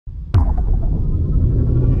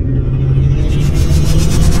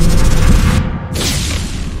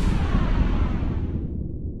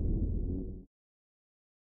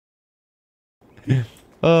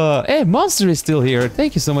Hey, Monster is still here.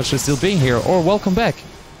 Thank you so much for still being here. Or welcome back.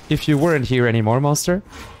 If you weren't here anymore, Monster.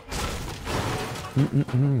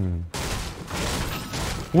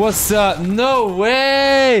 What's up? No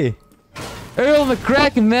way! Earl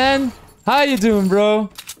McCracken, man! How you doing, bro?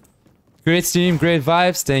 Great stream, great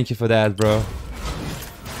vibes. Thank you for that, bro.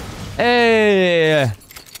 Hey!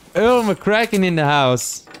 Earl McCracken in the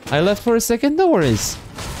house. I left for a second, no worries.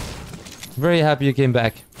 Very happy you came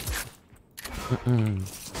back.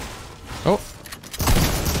 Oh.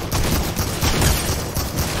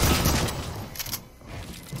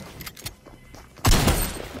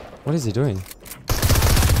 What is he doing?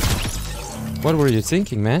 What were you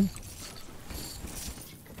thinking, man?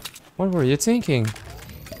 What were you thinking?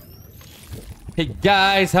 Hey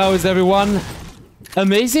guys, how is everyone?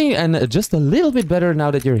 Amazing and just a little bit better now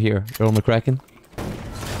that you're here, Earl McCracken.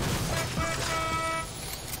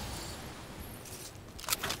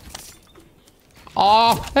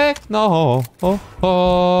 Oh, heck no.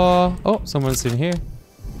 Oh, someone's in here.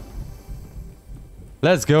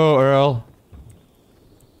 Let's go, Earl.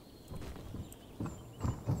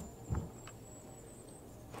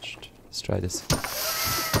 Let's try this.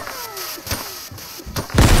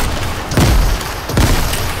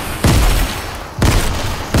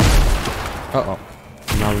 Uh-oh.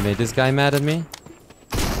 Now we made this guy mad at me.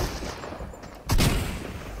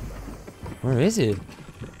 Where is he?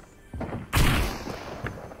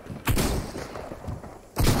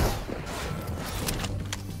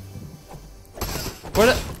 Where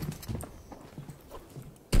the...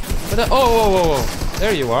 Where the... Oh, whoa.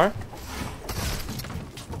 There you are.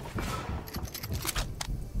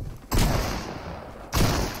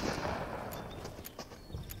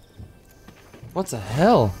 What the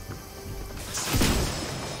hell?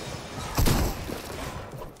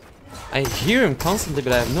 I hear him constantly,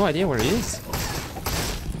 but I have no idea where he is.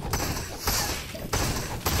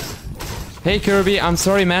 Hey Kirby, I'm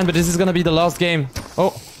sorry man, but this is gonna be the last game.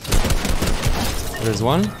 Oh. There's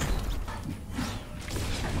one.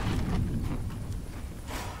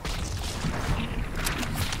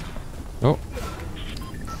 Oh.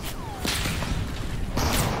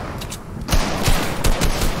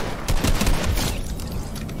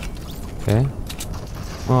 Okay.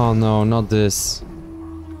 Oh no, not this.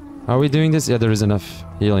 Are we doing this? Yeah, there is enough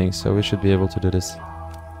healing, so we should be able to do this.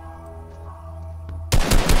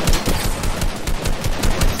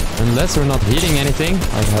 Unless we're not healing anything.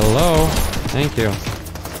 Like, hello. Thank you.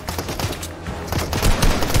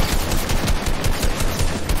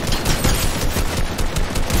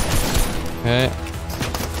 Okay.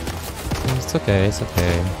 It's okay, it's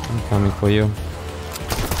okay. I'm coming for you.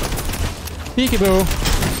 Peekaboo!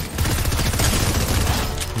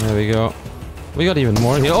 There we go. We got even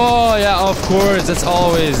more here. Oh, yeah, of course. That's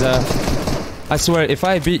always... I swear, if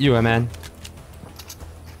I beat you, man.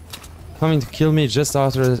 Coming to kill me just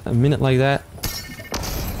after a minute like that.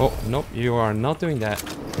 Oh, nope. You are not doing that.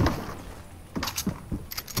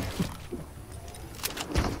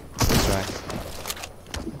 Let's try.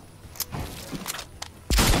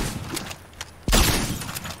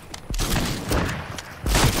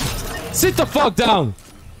 Sit the fuck down!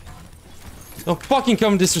 Don't fucking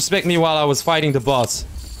come disrespect me while I was fighting the boss.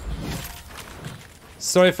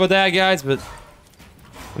 Sorry for that, guys, but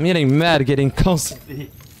I'm getting mad getting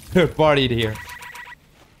constantly third-partied here.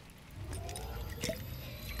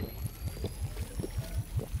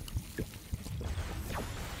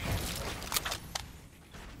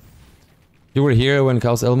 You were here when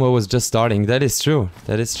Chaos Elmo was just starting. That is true.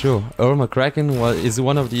 That is true. Earl McCracken is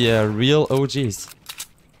one of the real OGs.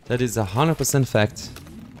 That is 100% fact.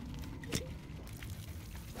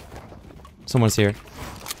 Someone's here.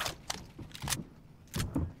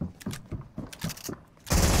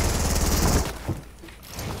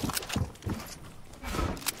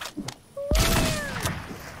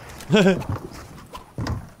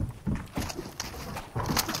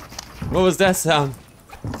 What was that sound?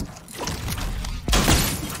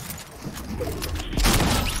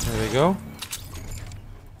 There we go.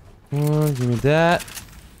 Oh, give me that.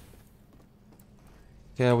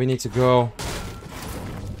 Okay, we need to go.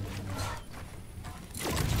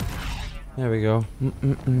 There we go.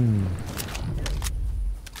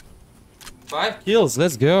 5 kills,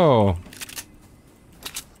 let's go.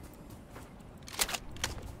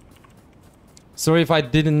 Sorry if I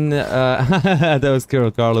didn't... that was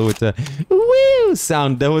Carlo with the woo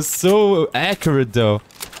sound. That was so accurate though.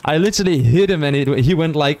 I literally hit him and he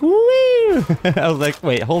went like woo. I was like,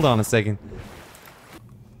 wait, hold on a second.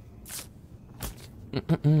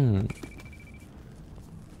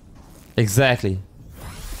 Exactly.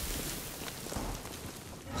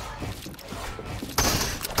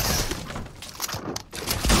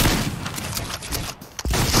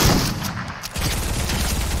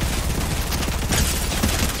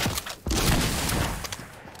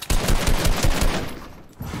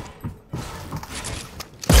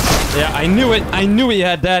 I knew it. I knew he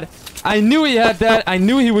had that. I knew he had that. I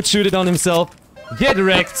knew he would shoot it on himself. Get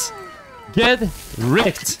wrecked. Get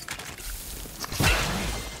wrecked.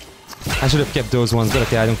 I should have kept those ones, but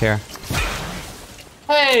okay, I don't care.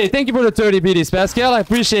 Hey, thank you for the 30 BDs, Pascal. I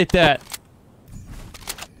appreciate that.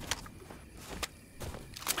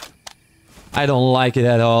 I don't like it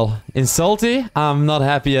at all. Insulty? I'm not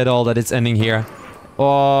happy at all that it's ending here.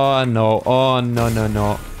 Oh, no. Oh, no, no,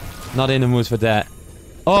 no. Not in the mood for that.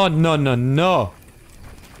 Oh, no, no, no.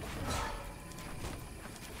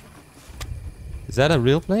 Is that a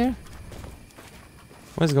real player?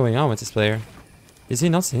 What is going on with this player? Is he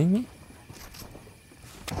not seeing me?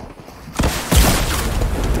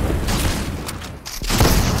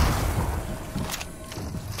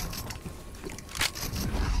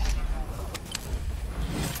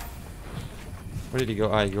 Where did he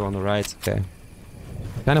go? Ah, he go on the right. Okay.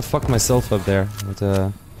 Kind of fucked myself up there with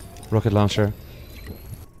a rocket launcher.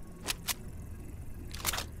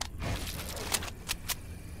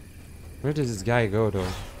 Where does this guy go though?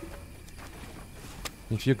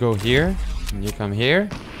 If you go here, and you come here,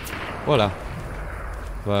 voila.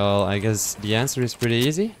 Well, I guess the answer is pretty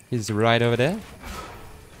easy. He's right over there.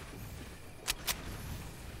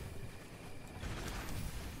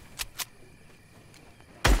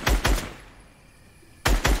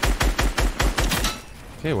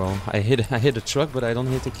 Okay, well, I hit the truck, but I don't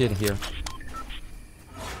hit the kid here.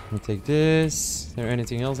 Let me take this. Is there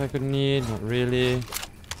anything else I could need? Not really.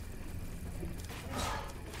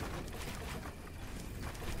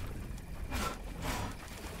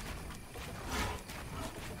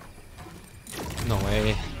 No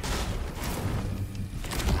way.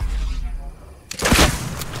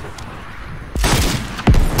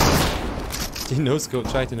 He no-scope,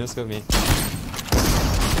 tried to no-scope me.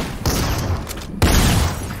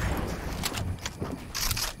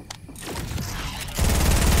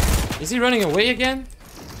 Is he running away again?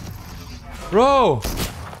 Bro!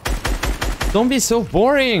 Don't be so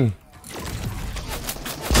boring!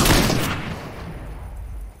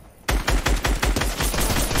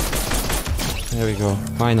 There we go,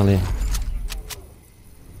 finally.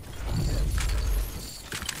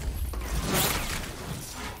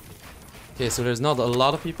 Okay, so there's not a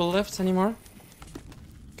lot of people left anymore.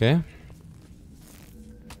 Okay.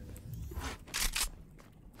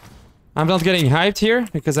 I'm not getting hyped here,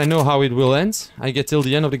 because I know how it will end. I get till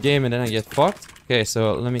the end of the game and then I get fucked. Okay,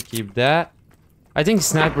 so let me keep that. I think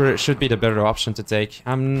sniper should be the better option to take.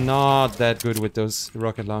 I'm not that good with those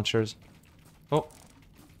rocket launchers. Oh.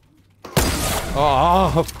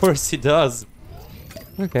 Oh, of course he does.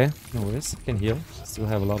 Okay, no worries. I can heal. Still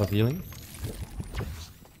have a lot of healing.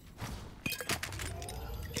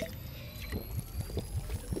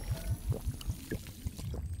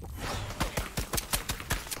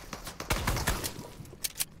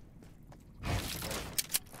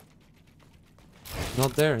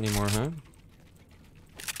 Not there anymore, huh?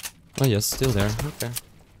 Oh yes, still there. Okay.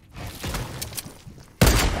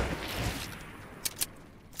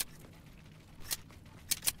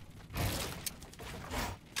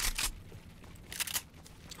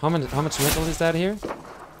 How much metal is that here?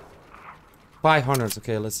 500.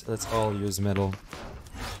 Okay, let's all use metal.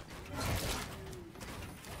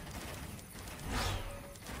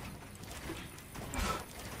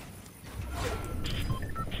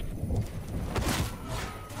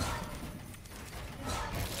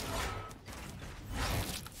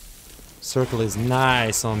 Circle is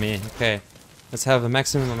nice on me. Okay, let's have a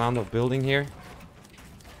maximum amount of building here.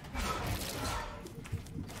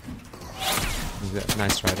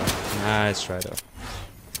 Nice try though. Nice try though.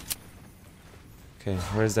 Okay,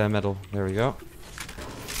 where's that metal? There we go.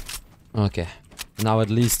 Okay, now at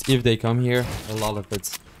least if they come here, a lot of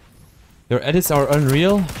it. Your edits are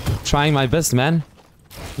unreal. Trying my best, man.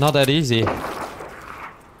 Not that easy.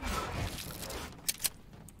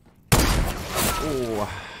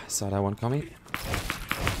 Saw that one coming.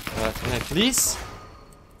 Can I please?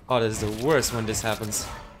 Oh, this is the worst when this happens.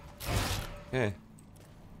 Okay.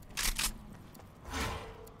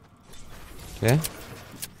 Okay.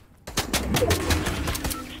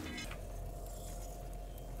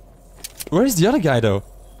 Where is the other guy though?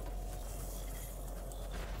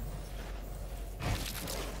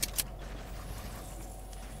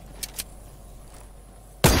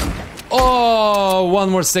 Oh,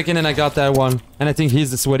 one more second and I got that one. And I think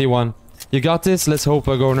he's the sweaty one. You got this? Let's hope,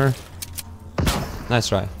 Goner. Nice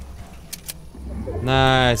try.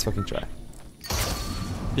 Nice fucking try.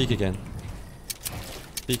 Peek again.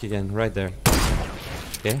 Peek again, right there.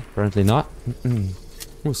 Okay, apparently not.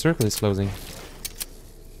 Ooh, circle is closing.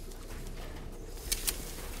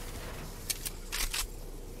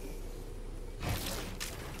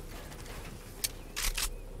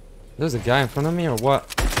 There's a guy in front of me or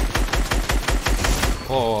what?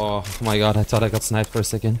 Oh my god, I thought I got sniped for a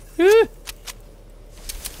second.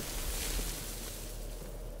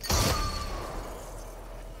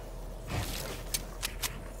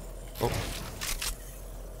 Oh.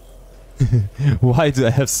 Why do I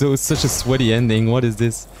have such a sweaty ending? What is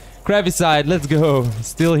this? Krabby side, let's go.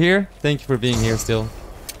 Still here? Thank you for being here still.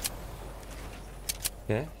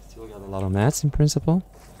 Okay, still got a lot of mats in principle.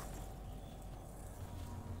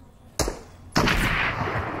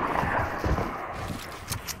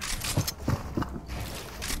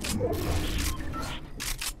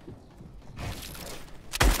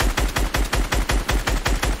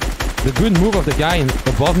 The good move of the guy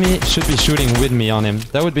above me should be shooting with me on him.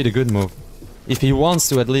 That would be the good move. If he wants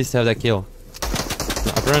to at least have that kill.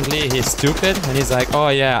 Apparently he's stupid and he's like, oh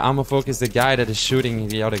yeah, I'm gonna focus the guy that is shooting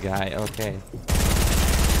the other guy. Okay.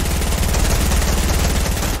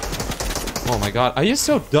 Oh my god, are you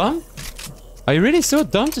so dumb? Are you really so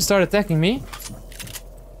dumb to start attacking me?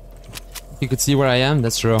 You could see where I am,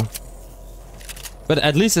 that's true. But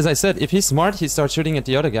at least, as I said, if he's smart, he starts shooting at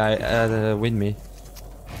the other guy with me.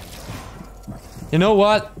 You know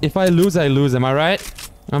what? If I lose, I lose. Am I right?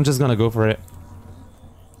 I'm just gonna go for it.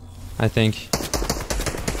 I think.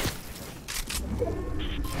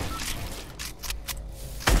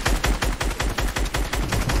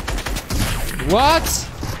 What?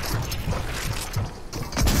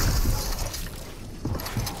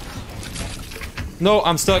 No,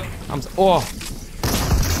 I'm stuck. Oh.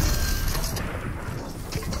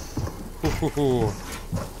 Ooh.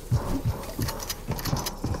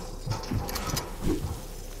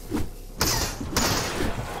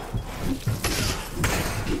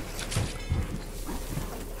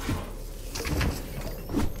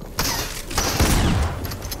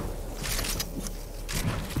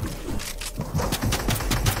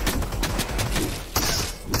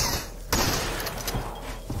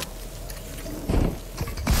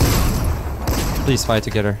 Please fight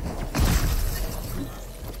together.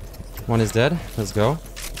 One is dead. Let's go.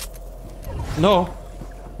 No!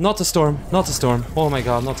 Not the storm. Not the storm. Oh my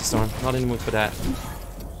god, not the storm. Not in the mood for that.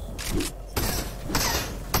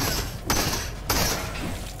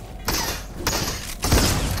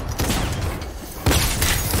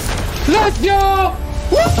 Let's go!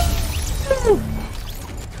 Woo!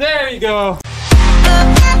 There we go.